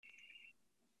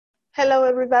Hello,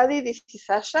 everybody. This is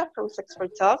Sasha from Sex for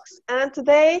Talks, and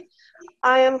today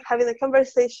I am having a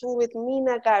conversation with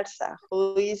Nina Garza,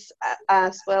 who is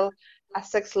as well a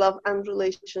sex, love, and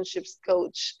relationships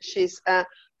coach. She's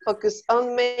focused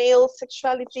on male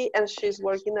sexuality, and she's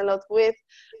working a lot with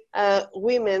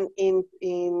women in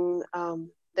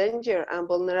danger and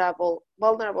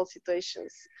vulnerable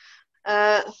situations.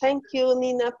 Thank you,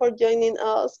 Nina, for joining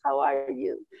us. How are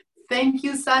you? Thank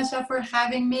you, Sasha, for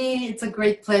having me. It's a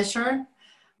great pleasure.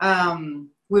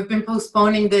 We've been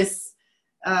postponing this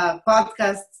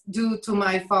podcast due to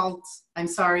my fault. I'm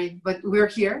sorry, but we're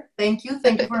here. Thank you.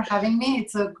 Thank you for having me.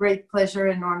 It's a great pleasure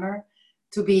and honor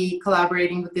to be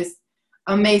collaborating with this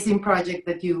amazing project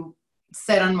that you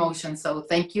set on motion. So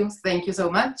thank you. Thank you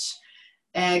so much.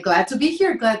 Glad to be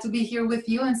here. Glad to be here with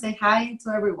you and say hi to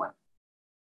everyone.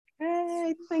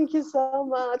 Great, thank you so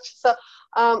much.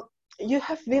 Um, you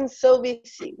have been so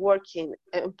busy working,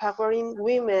 empowering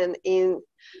women in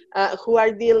who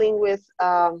are dealing with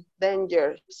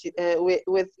danger,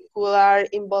 with who are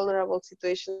in vulnerable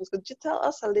situations. Could you tell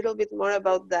us a little bit more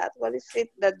about that? What is it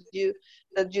that you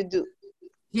do?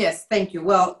 Yes, thank you.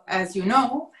 Well, as you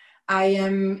know, I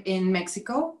am in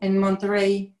Mexico, in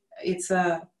Monterrey. It's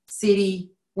a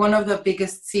city, one of the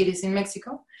biggest cities in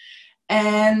Mexico.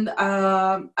 And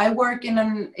I work in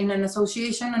an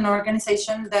association, an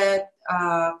organization that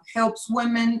helps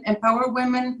women, empower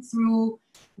women through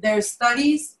their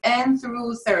studies and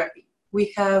through therapy.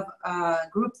 We have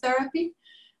group therapy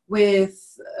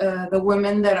with the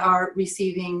women that are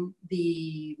receiving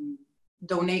the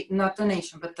not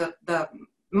donation, but the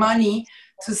money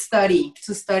to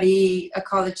study a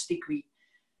college degree.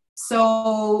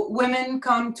 So women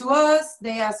come to us,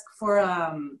 they ask for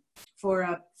a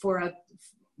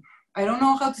I don't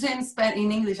know how to say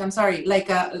in English, I'm sorry, like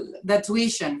the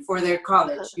tuition for their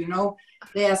college, you know.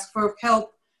 They ask for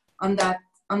help on that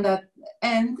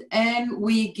end, and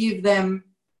we give them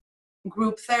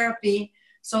group therapy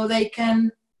so they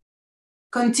can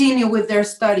continue with their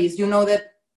studies. You know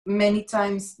that many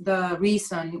times the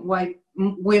reason why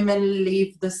women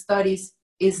leave the studies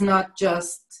is not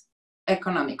just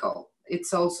economical.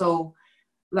 It's also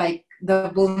like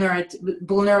the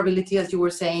vulnerability, as you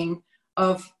were saying,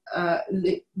 of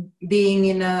being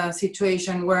in a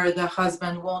situation where the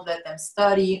husband won't let them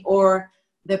study, or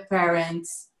the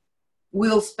parents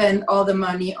will spend all the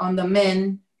money on the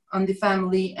men, on the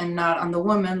family, and not on the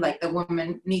woman. Like the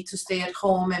women need to stay at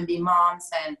home and be moms.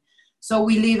 And so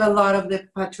we leave a lot of the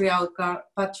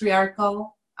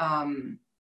patriarchal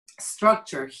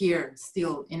structure here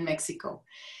still in Mexico.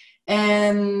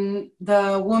 And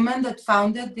the woman that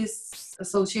founded this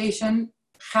association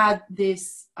had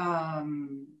these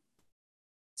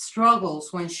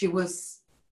struggles when she was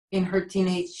in her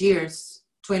teenage years,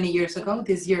 20 years ago.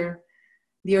 This year,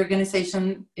 the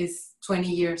organization is 20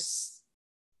 years,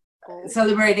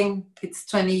 celebrating its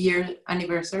 20-year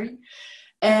anniversary.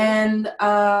 And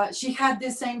she had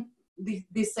the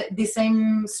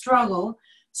same struggle.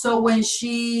 So when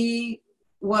she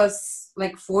was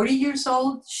like 40 years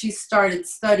old, she started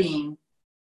studying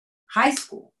high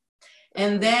school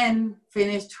and then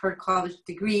finished her college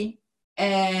degree.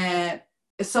 And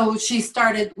so she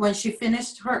started, when she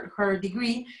finished her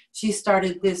degree, she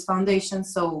started this foundation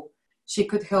so she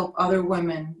could help other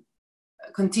women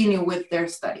continue with their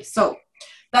studies. So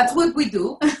that's what we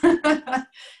do. Wow.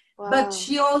 But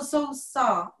she also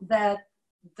saw that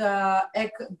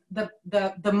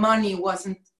the money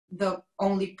wasn't the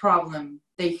only problem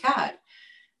they had.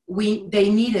 They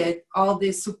needed all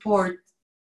this support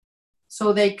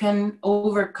so they can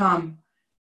overcome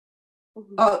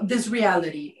this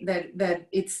reality that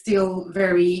it's still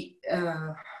very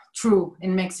true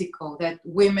in Mexico, that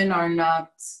women are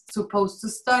not supposed to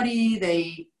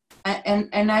study.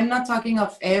 And I'm not talking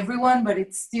of everyone, but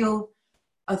it's still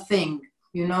a thing,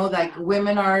 you know, like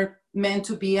women are meant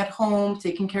to be at home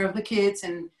taking care of the kids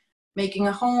and making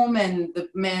a home, and the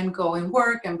men go and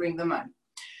work and bring the money.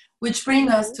 Which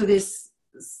brings us to this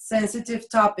sensitive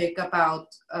topic about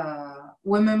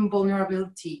women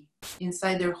vulnerability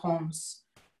inside their homes.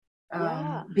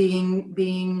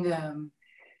 Being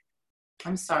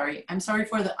I'm sorry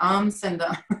for the ums and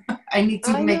the I need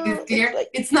to make this clear.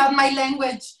 It's not my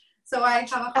language, so I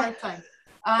have a hard time.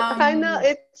 I know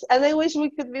it's, and I wish we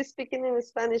could be speaking in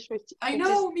Spanish, I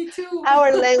know, me too.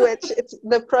 Our language.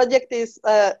 The project is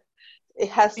it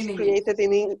has created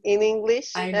in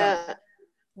English. I know.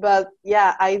 But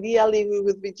yeah, ideally we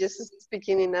would be just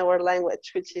speaking in our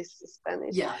language, which is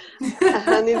Spanish. Yeah.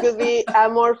 And it would be a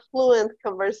more fluent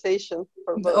conversation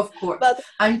for both. Of course. But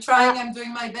I'm trying, I'm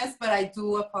doing my best, but I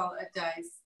do apologize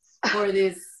for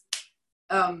this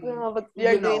No, but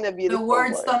you're you doing know, a the beautiful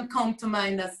words work. don't come to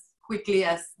mind as quickly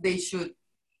as they should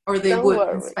or they Don't would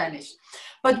in worry. Spanish.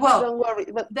 But well, Don't worry.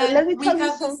 But let then me we tell you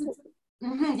have this. something.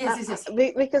 Yes, yes,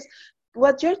 yes. Because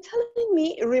what you're telling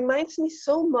me reminds me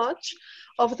so much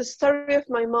of the story of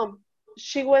my mom.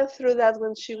 She went through that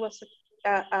when she was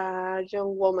a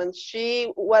young woman.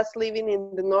 She was living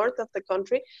in the north of the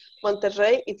country.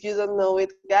 Monterrey, if you don't know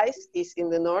it, guys, is in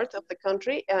the north of the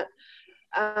country.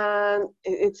 And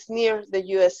it's near the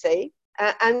USA.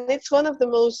 And it's one of the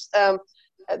most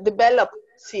developed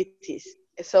cities.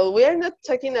 So we are not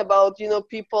talking about, you know,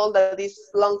 people that is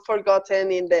long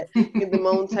forgotten in the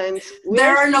mountains. We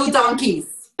There are are no speaking about, donkeys.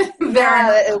 There are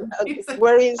no yeah, donkeys.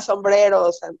 wearing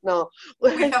sombreros and no.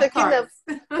 We We are have talking cars.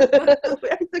 we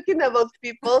are talking about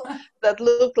people that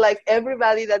look like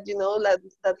everybody that you know,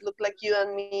 that look like you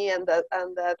and me, and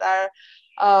that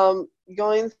are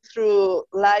going through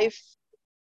life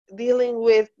dealing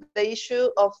with the issue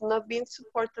of not being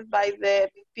supported by the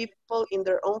people in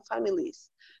their own families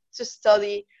to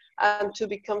study and to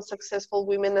become successful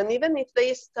women. And even if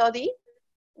they study,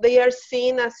 they are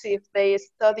seen as if their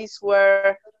studies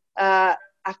were a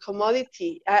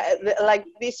commodity. Like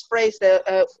this phrase,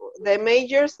 the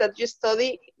majors that you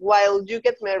study while you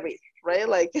get married, right?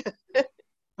 Like,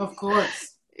 Of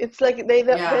course. it's like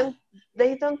Yeah.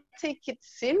 they don't take it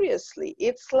seriously.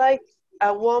 It's like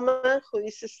a woman who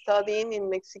is studying in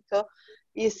Mexico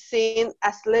is seen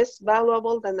as less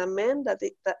valuable than a man that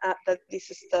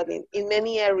is studying in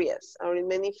many areas or in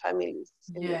many families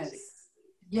in Mexico.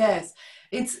 Yes.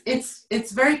 Yes.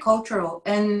 It's very cultural,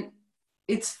 and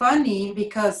it's funny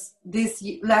because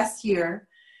last year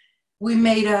we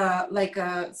made a like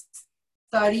a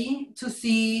study to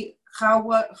see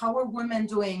how are women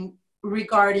doing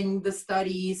regarding the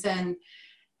studies, and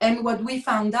what we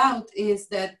found out is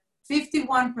that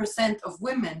 51% of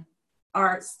women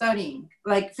are studying,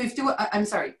 like 50 I'm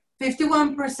sorry,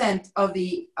 51% of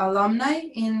the alumni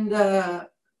in the In the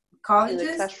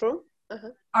colleges classroom.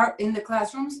 Uh-huh. are in the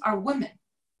classrooms are women.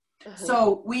 Uh-huh.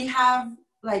 So we have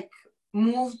like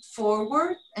moved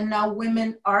forward, and now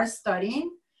women are studying.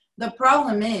 The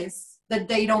problem is that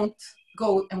they don't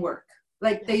go and work.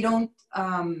 Like they don't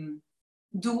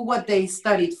do what they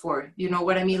studied for. You know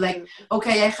what I mean? Like, Uh-huh.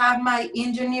 okay, I have my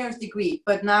engineer's degree,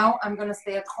 but now I'm gonna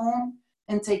stay at home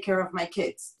and take care of my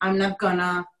kids. I'm not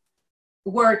gonna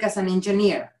work as an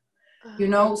engineer. You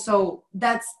know, so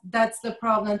that's the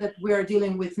problem that we're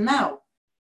dealing with now.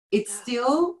 It's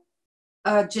still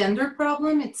a gender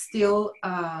problem. It's still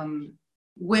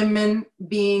women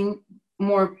being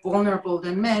more vulnerable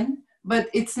than men, but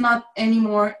it's not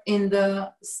anymore in the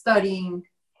studying,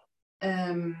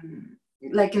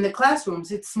 like in the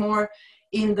classrooms. It's more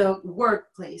in the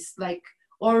workplace, like,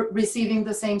 or receiving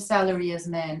the same salary as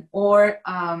men, or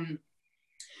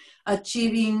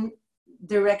achieving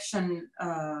direction,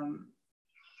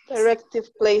 Directive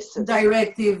places.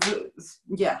 directive,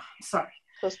 yeah, sorry.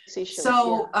 Positions.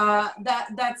 So Yeah.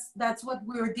 that's what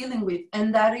we're dealing with,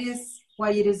 and that is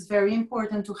why it is very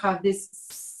important to have this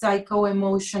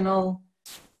psycho-emotional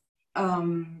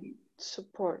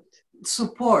Support.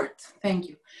 support. Thank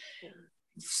you. Yeah.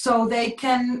 So they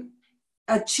can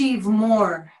achieve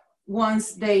more once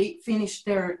they finish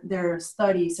their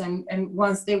studies, and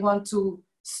once they want to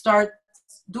start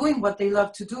doing what they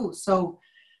love to do. So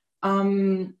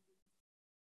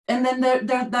and then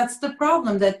that's the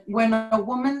problem, that when a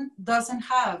woman doesn't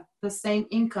have the same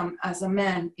income as a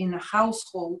man in a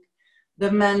household,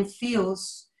 the man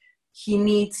feels he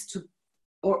needs to,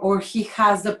 or he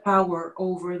has the power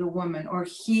over the woman, or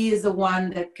he is the one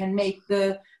that can make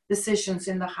the decisions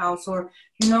in the house, or,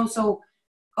 you know, so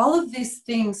all of these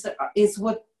things is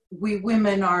what we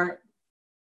women are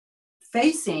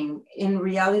facing in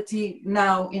reality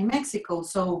now in Mexico.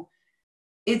 So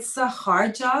it's a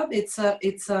hard job. It's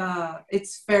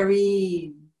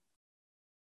very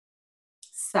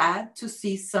sad to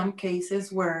see some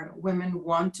cases where women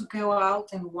want to go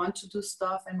out and want to do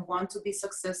stuff and want to be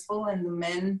successful, and the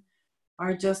men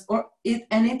are just,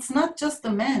 and it's not just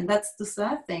the men. That's the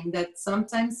sad thing, that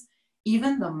sometimes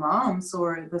even the moms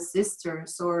or the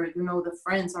sisters or, you know, the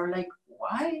friends are like,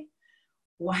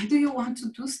 why do you want to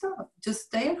do stuff? Just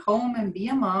stay at home and be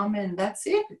a mom, and that's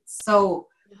it. So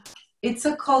it's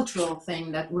a cultural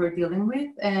thing that we're dealing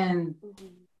with, and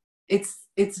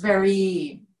it's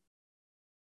very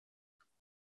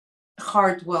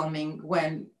heartwarming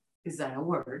when, is that a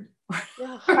word?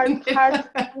 Yeah,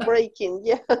 heartbreaking.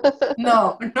 Yeah.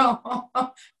 No,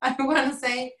 I want to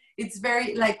say it's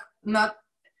very, like, not,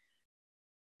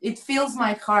 it fills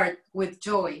my heart with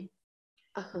joy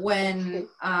when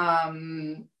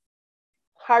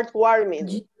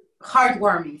Heartwarming.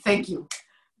 heartwarming, thank you,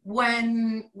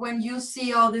 when you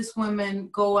see all these women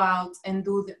go out and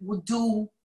do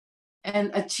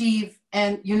and achieve,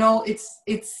 and you know,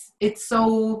 it's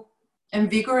so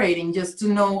invigorating just to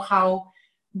know how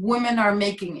women are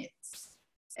making it,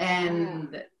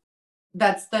 and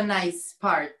that's the nice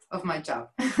part of my job.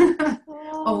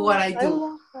 Of what I I do.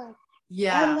 love that. I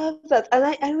Yeah. love that. And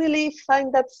I really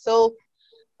find that so,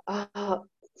 uh,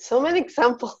 so many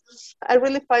examples. I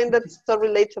really find that so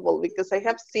relatable because I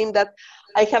have seen that.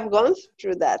 I have gone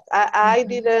through that.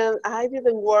 Mhm. I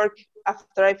didn't work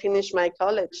after I finished my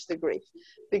college degree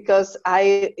because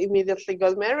I immediately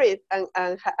got married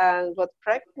and got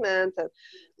pregnant.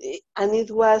 And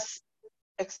it was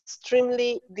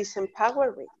extremely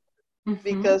disempowering Mhm.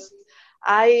 because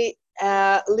I,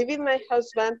 leaving my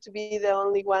husband to be the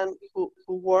only one who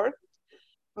worked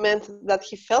meant that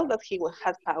he felt that he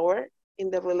had power in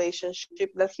the relationship,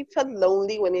 that he felt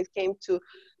lonely when it came to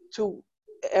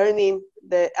earning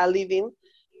a living,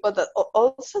 but that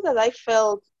also that I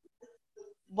felt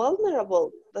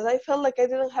vulnerable, that I felt like I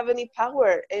didn't have any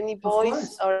power, any Of voice,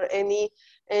 course. or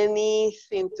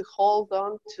anything to hold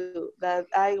on to, that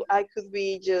I could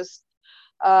be just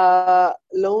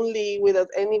lonely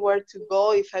without anywhere to go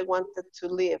if I wanted to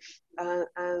live.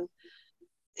 And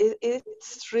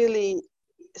it's really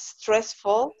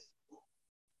stressful,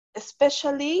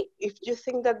 especially if you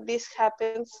think that this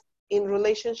happens in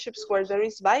relationships where there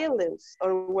is violence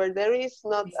or where there is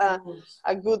not Of course.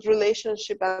 a good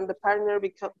relationship and the partner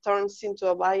turns into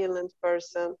a violent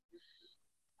person.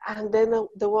 And then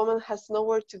the woman has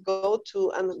nowhere to go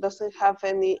to and doesn't have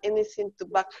anything to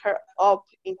back her up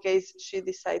in case she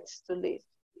decides to leave.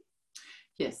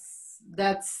 Yes,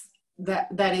 that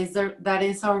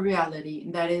is our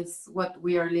reality. That is what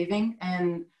we are living.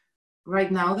 And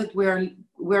right now that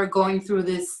we're going through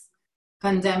this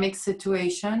pandemic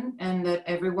situation and that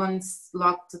everyone's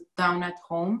locked down at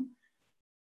home,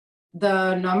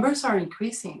 the numbers are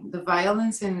increasing. The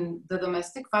violence in the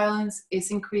domestic violence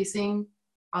is increasing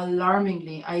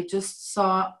alarmingly. I just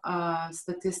saw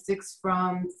statistics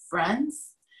from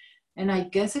France, and I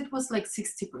guess it was like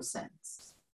 60%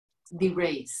 the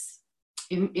raise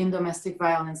in domestic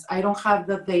violence. I don't have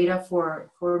the data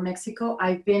for Mexico.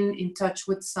 I've been in touch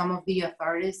with some of the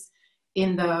authorities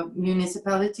in the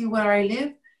municipality where I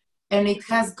live, and it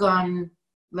has gone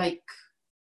like,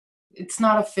 it's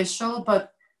not official,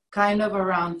 but kind of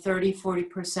around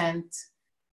 30-40%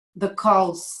 the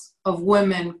calls of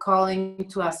women calling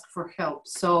to ask for help.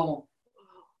 So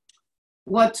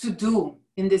what to do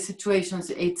in these situations?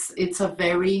 It's a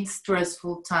very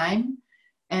stressful time,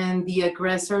 and the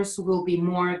aggressors will be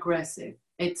more aggressive.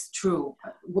 It's true.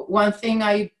 One thing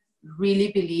I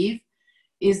really believe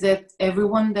is that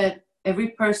every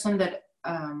person that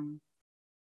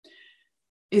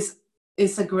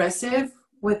is aggressive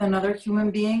with another human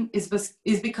being is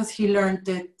because he learned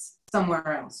it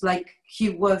somewhere else. Like he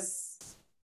was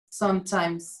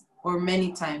sometimes or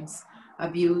many times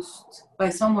abused by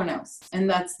someone else, and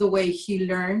that's the way he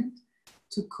learned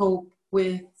to cope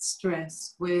with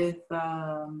stress, with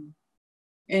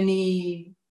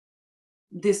any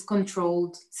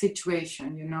discontrolled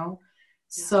situation, you know.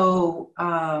 Yeah. So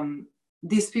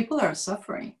these people are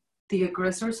suffering, the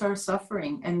aggressors are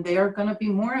suffering, and they are going to be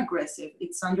more aggressive.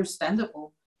 It's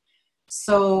understandable.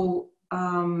 So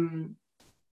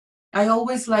I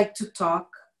always like to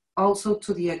talk also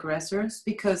to the aggressors,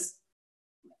 because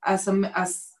as a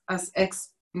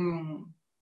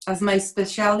as my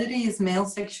specialty is male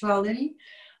sexuality,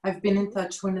 I've been in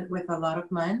touch with a lot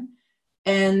of men,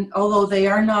 and although they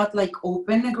are not like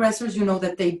open aggressors, you know,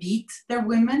 that they beat their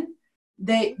women,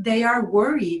 they are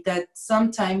worried that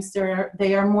sometimes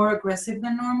they are more aggressive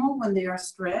than normal when they are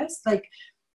stressed. Like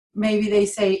maybe they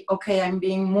say, okay, I'm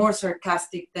being more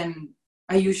sarcastic than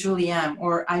I usually am,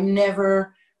 or I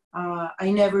never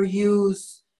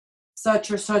use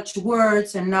such or such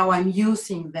words, and now I'm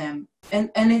using them. And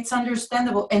it's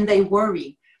understandable, and they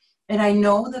worry. And I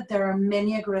know that there are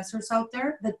many aggressors out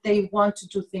there that they want to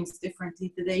do things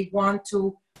differently, that they want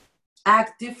to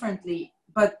act differently.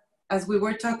 But as we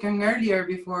were talking earlier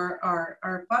before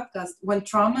our podcast, when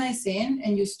trauma is in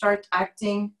and you start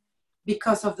acting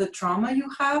because of the trauma you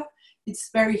have, it's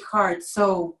very hard.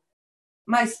 So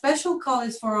my special call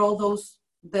is for all those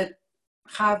that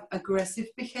have aggressive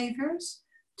behaviors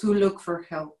to look for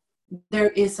help.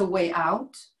 There is a way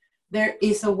out. There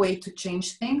is a way to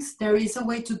change things. There is a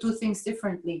way to do things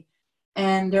differently.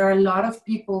 And there are a lot of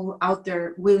people out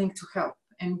there willing to help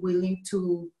and willing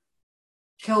to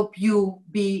help you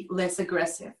be less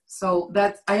aggressive. So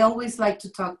that I always like to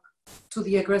talk to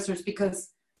the aggressors,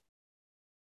 because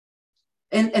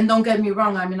and don't get me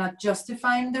wrong, I'm not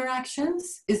justifying their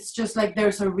actions. It's just like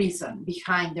there's a reason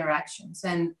behind their actions,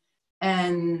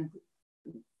 and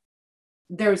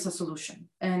there is a solution.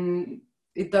 And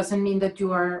it doesn't mean that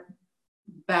you are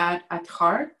bad at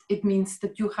heart. It means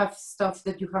that you have stuff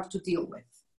that you have to deal with.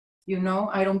 You know,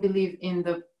 I don't believe in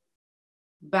the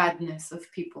badness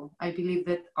of people. I believe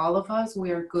that all of us,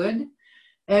 we are good.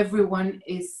 Everyone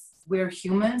we're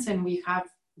humans and we have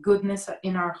goodness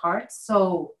in our hearts.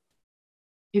 So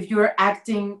if you're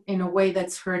acting in a way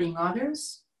that's hurting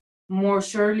others, more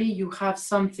surely you have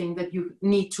something that you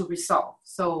need to resolve.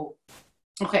 So,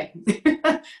 okay,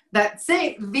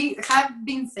 we have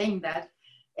been saying that.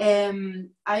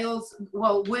 I also,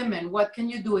 well, women, what can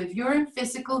you do? If you're in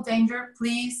physical danger,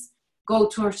 please go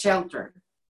to a shelter,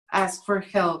 ask for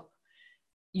help.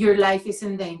 Your life is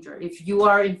in danger. If you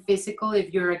are in physical,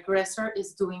 if your aggressor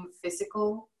is doing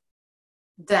physical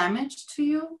damage to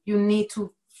you, you need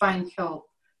to find help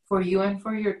for you and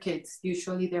for your kids.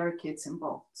 Usually there are kids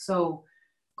involved. So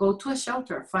go to a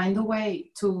shelter, find a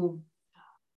way to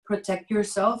protect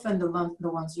yourself and the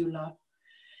ones you love.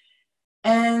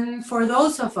 And for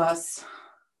those of us,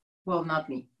 well, not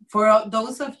me, for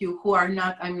those of you who are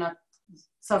not, I'm not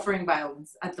suffering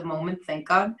violence at the moment, thank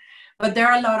God, but there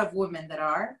are a lot of women that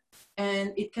are,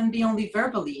 and it can be only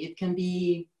verbally, it can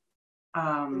be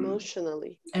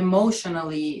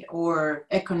emotionally or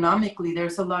economically.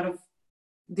 There's a lot of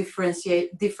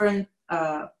different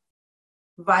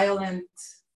violent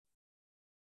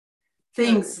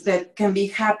things that can be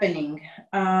happening.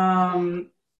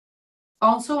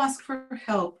 Also ask for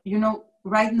help. You know,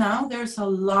 right now there's a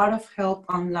lot of help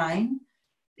online.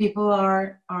 People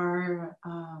are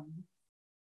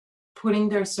putting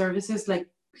their services, like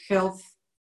health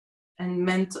and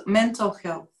mental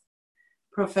health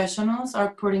professionals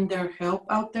are putting their help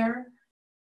out there,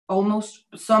 almost,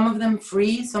 some of them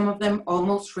free, some of them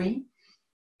almost free.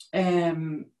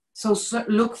 So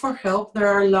look for help. There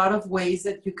are a lot of ways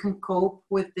that you can cope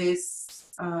with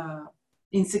this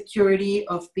insecurity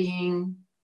of being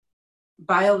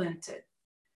violented.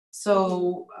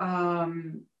 So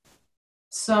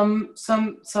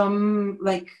some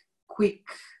like quick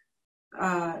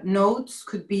notes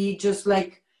could be just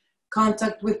like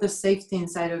contact with the safety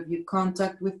inside of you,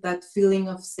 contact with that feeling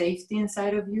of safety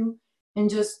inside of you, and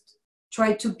just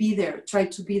try to be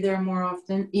there more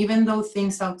often, even though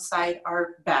things outside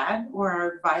are bad or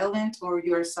are violent or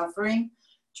you're suffering.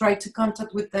 Try to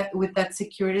contact with that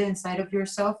security inside of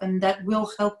yourself, and that will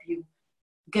help you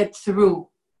get through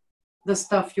the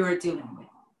stuff you're dealing with.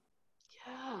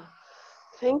 Yeah,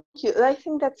 thank you. I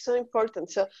think that's so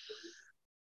important. So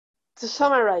to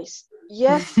summarize,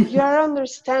 yes, you are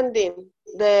understanding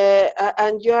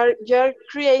and you're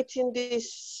creating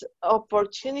this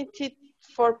opportunity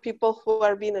for people who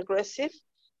are being aggressive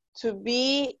to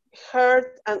be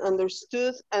heard and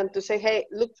understood, and to say, hey,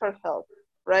 look for help,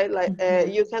 right? Like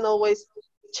you can always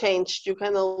change, you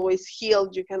can always heal,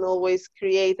 you can always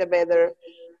create a better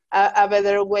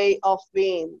way of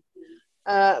being.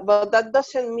 But that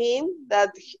doesn't mean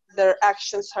that their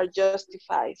actions are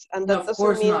justified, and that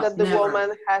doesn't mean that the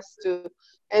woman has to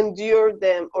endure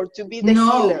them or to be the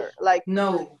healer. Like,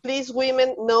 please,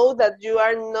 women, know that you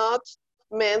are not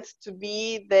meant to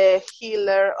be the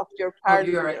healer of your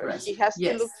partner. He has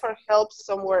to look for help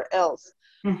somewhere else.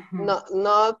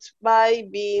 Not by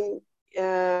being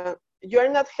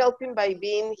you're not helping by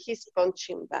being his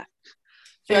punching bag.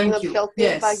 You're not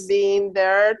helping by being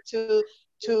there to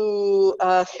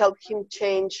help him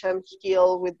change and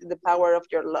heal with the power of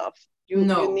your love. You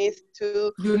need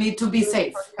to be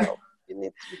safe. You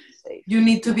need to be safe. You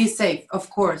need to be safe, of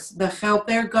course. The help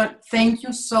there. Thank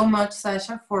you so much,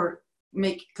 Sasha, for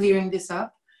clearing this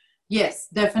up. Yes,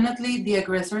 definitely the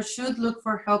aggressor should look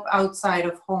for help outside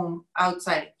of home,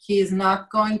 outside. He is not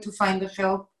going to find the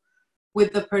help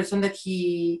with the person that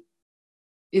he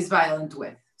is violent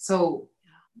with. So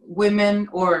women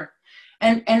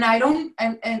and I don't,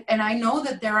 and I know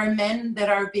that there are men that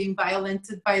are being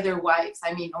violented by their wives.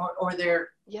 I mean, or their,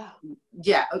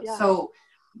 yeah. So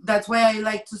that's why I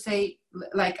like to say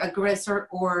like aggressor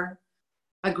or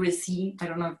aggressee. I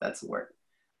don't know if that's a word.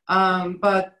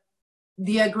 But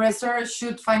the aggressor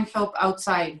should find help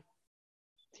outside.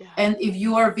 Yeah. And if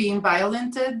you are being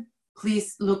violented,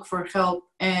 please look for help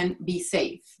and be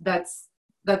safe. That's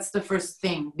the first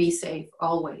thing. Be safe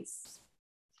always.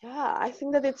 Yeah, I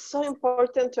think that it's so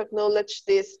important to acknowledge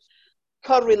this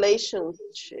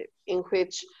correlationship in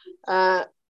which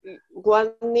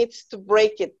one needs to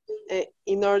break it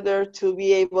in order to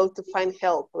be able to find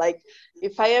help. Like,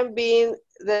 if I am being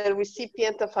the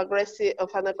recipient of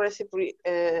an aggressive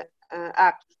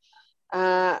act,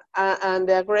 and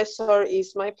the aggressor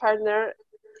is my partner,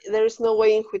 there is no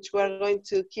way in which we are going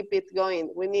to keep it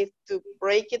going. We need to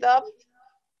break it up.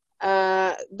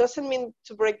 Doesn't mean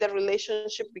to break the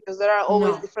relationship, because there are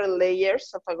always No. different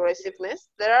layers of aggressiveness.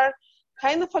 There are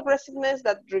kind of aggressiveness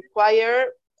that require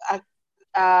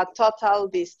a total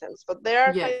distance, but there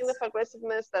are kind of Yes.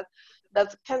 aggressiveness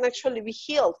that can actually be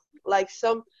healed, like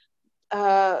some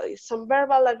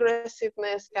verbal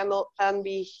aggressiveness can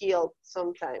be healed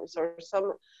sometimes, or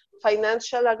some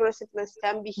financial aggressiveness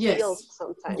can be healed Yes.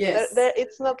 sometimes. Yes.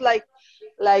 It's not like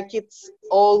it's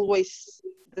always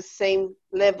the same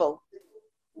level.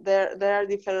 There are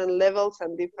different levels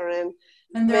and different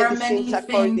And there are medicines many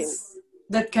according. things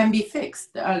that can be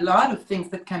fixed. There are a lot of things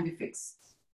that can be fixed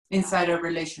inside a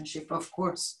relationship, of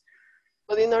course.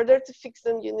 But in order to fix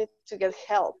them, you need to get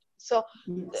help. So,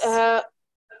 Yes. uh,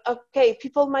 okay,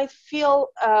 people might feel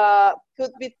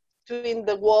put between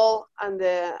the wall and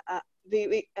the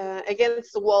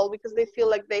against the wall, because they feel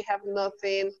like they have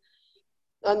nothing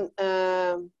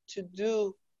to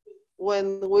do when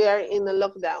we are in a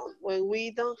lockdown, when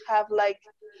we don't have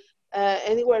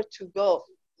anywhere to go.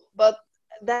 But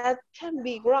that can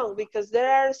be wrong, because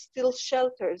there are still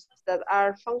shelters that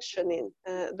are functioning,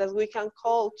 that we can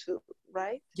call to,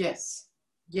 right? Yes.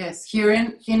 Yes. Here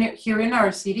in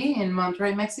our city, in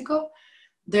Monterrey, Mexico,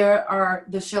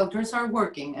 the shelters are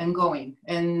working and going,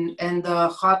 and the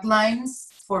hotlines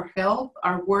for help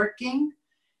are working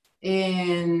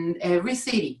in every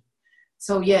city.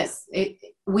 So yes,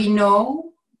 we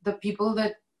know the people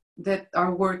that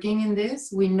are working in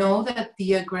this. We know that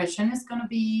the aggression is going to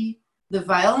be, the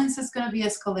violence is going to be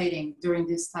escalating during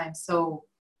this time. So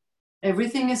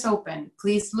everything is open.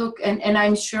 Please look, and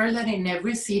I'm sure that in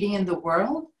every city in the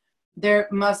world, there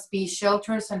must be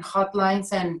shelters and hotlines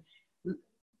and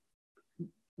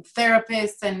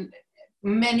therapists and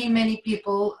many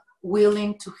people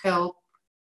willing to help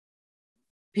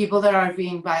people that are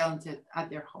being violented at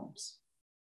their homes.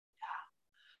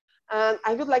 And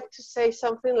I would like to say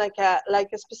something like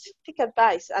a specific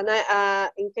advice, and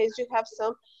in case you have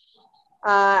some,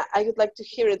 I would like to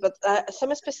hear it. But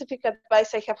some specific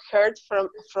advice I have heard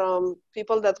from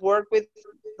people that work with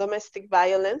domestic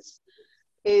violence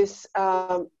is,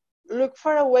 look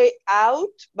for a way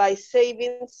out by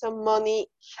saving some money,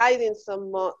 hiding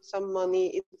some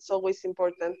money. It's always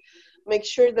important. Make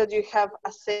sure that you have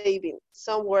a saving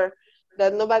somewhere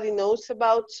that nobody knows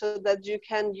about, so that you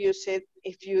can use it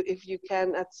if you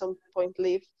can at some point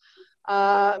leave.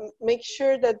 Make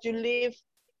sure that you live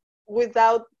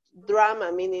without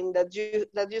drama, meaning that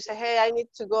you say, hey, I need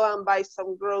to go and buy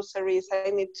some groceries, I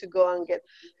need to go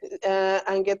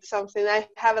and get something, I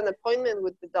have an appointment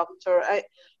with the doctor.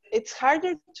 It's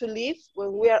harder to live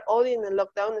when we are all in a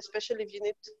lockdown, especially if you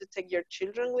need to take your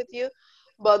children with you.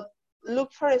 But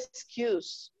look for an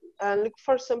excuse and look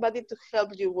for somebody to help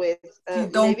you with. Maybe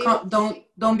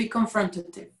Don't be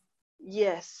confrontative.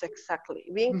 Yes, exactly.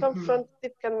 Being Mm-hmm.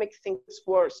 confronted can make things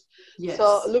worse. So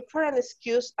Yes. look for an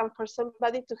excuse and for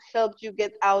somebody to help you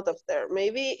get out of there.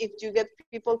 Maybe if you get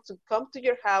people to come to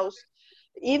your house,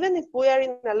 even if we are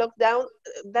in a lockdown,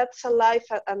 that's a life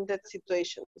and death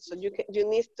situation. So you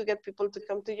need to get people to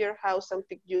come to your house and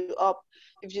pick you up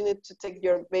if you need to take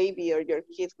your baby or your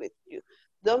kid with you.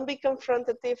 Don't be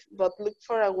confrontative, but look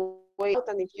for a way out.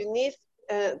 And if you need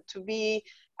to be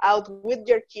out with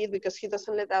your kid because he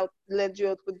doesn't let you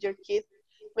out with your kid,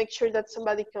 make sure that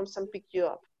somebody comes and pick you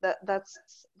up.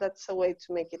 That's a way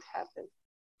to make it happen.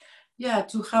 Yeah,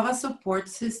 to have a support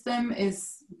system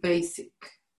is basic.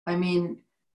 I mean,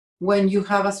 when you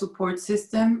have a support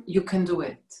system, you can do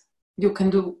it. You can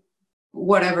do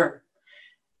whatever.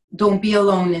 Don't be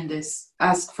alone in this.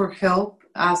 Ask for help.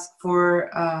 Ask for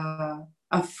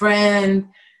a friend,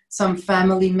 some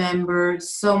family member,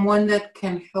 someone that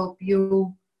can help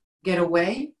you get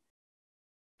away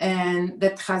and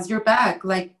that has your back.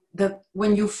 Like that,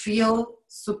 when you feel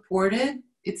supported,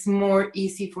 it's more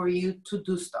easy for you to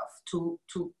do stuff, to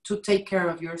take care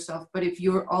of yourself. But if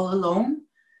you're all alone,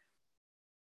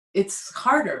 it's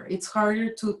harder. It's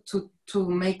harder to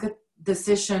make a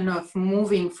decision of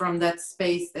moving from that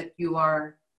space that you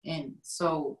are in.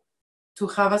 So to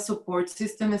have a support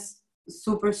system is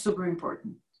super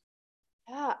important.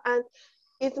 Yeah, and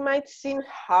it might seem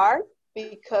hard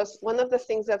because one of the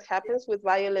things that happens with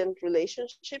violent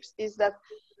relationships is that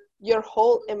your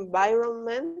whole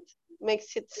environment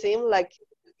makes it seem like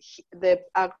the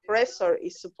aggressor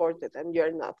is supported and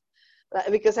you're not.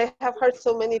 Because I have heard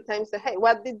so many times that, hey,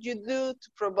 what did you do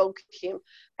to provoke him?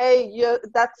 Hey,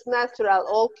 that's natural.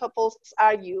 All couples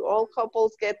argue. All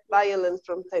couples get violent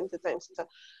from time to time. So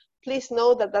please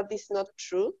know that that is not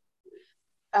true.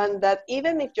 and that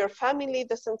even if your family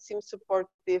doesn't seem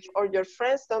supportive or your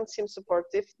friends don't seem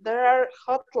supportive, there are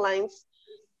hotlines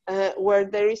where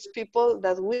there is people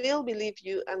that will believe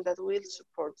you and that will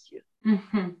support you.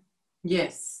 Mm-hmm.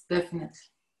 Yes, definitely.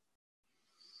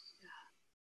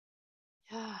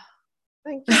 Yeah.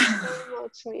 Thank you so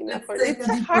much, Nina, Let's for take it's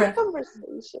a a deep hard breath.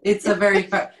 conversation. It's a very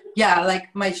yeah,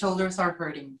 like my shoulders are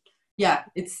hurting. Yeah,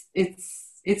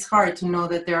 it's hard to know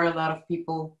that there are a lot of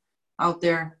people out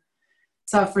there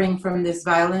suffering from this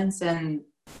violence, and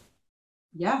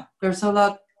yeah, there's a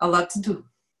lot to do.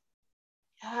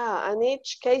 Yeah, and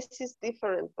each case is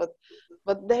different,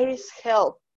 but there is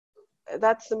help.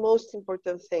 That's the most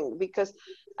important thing, because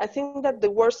I think that the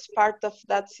worst part of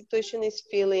that situation is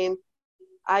feeling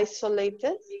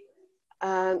isolated.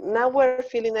 And now we're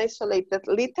feeling isolated,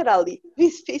 literally,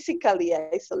 physically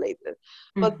isolated.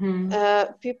 But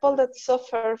Mm-hmm. people that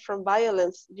suffer from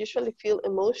violence usually feel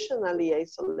emotionally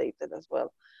isolated as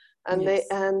well. Yes,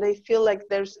 And they feel like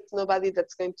there's nobody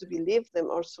that's going to believe them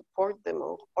or support them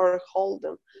or hold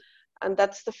them. And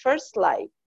that's the first lie.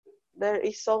 There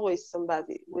is always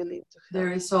somebody willing to help.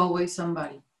 there is always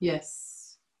somebody.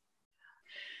 Yes,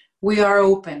 we are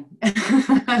open.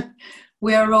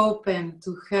 We are open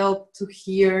to help, to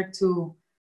hear, to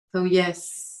so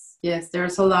yes,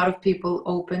 there's a lot of people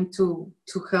open to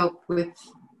help with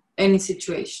any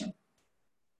situation.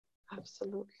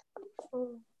 Absolutely.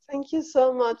 Oh, thank you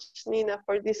so much, Nina,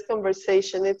 for this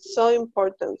conversation. It's so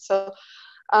important. So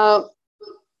um,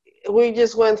 we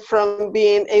just went from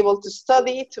being able to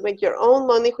study to make your own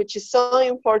money, which is so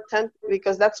important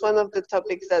because that's one of the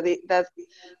topics that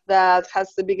has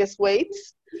the biggest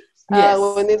weights Yes.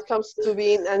 when it comes to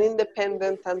being an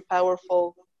independent and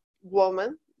powerful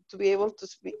woman, to be able to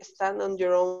stand on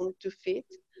your own 2 feet,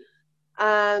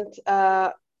 and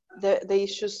the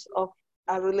issues of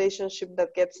a relationship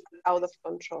that gets out of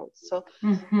control. So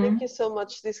Mm-hmm. thank you so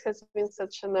much. This has been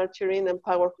such a nurturing and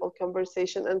powerful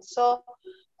conversation, and so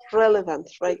relevant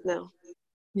right now.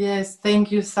 Yes,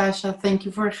 thank you, Sasha. Thank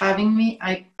you for having me.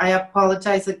 I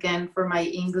apologize again for my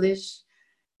English.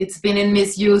 It's been in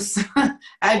misuse.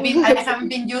 I haven't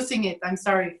been using it. I'm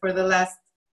sorry for the last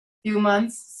few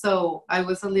months, so I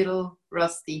was a little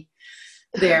rusty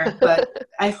there. But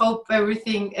I hope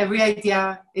every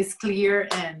idea is clear,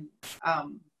 and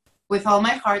with all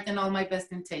my heart and all my best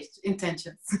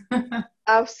intentions.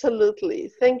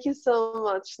 Absolutely. Thank you so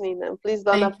much, Nina. Please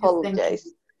don't Thank you. Thank you. apologize.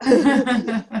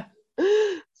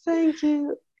 Thank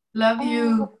you. Love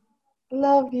you.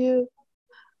 Love you.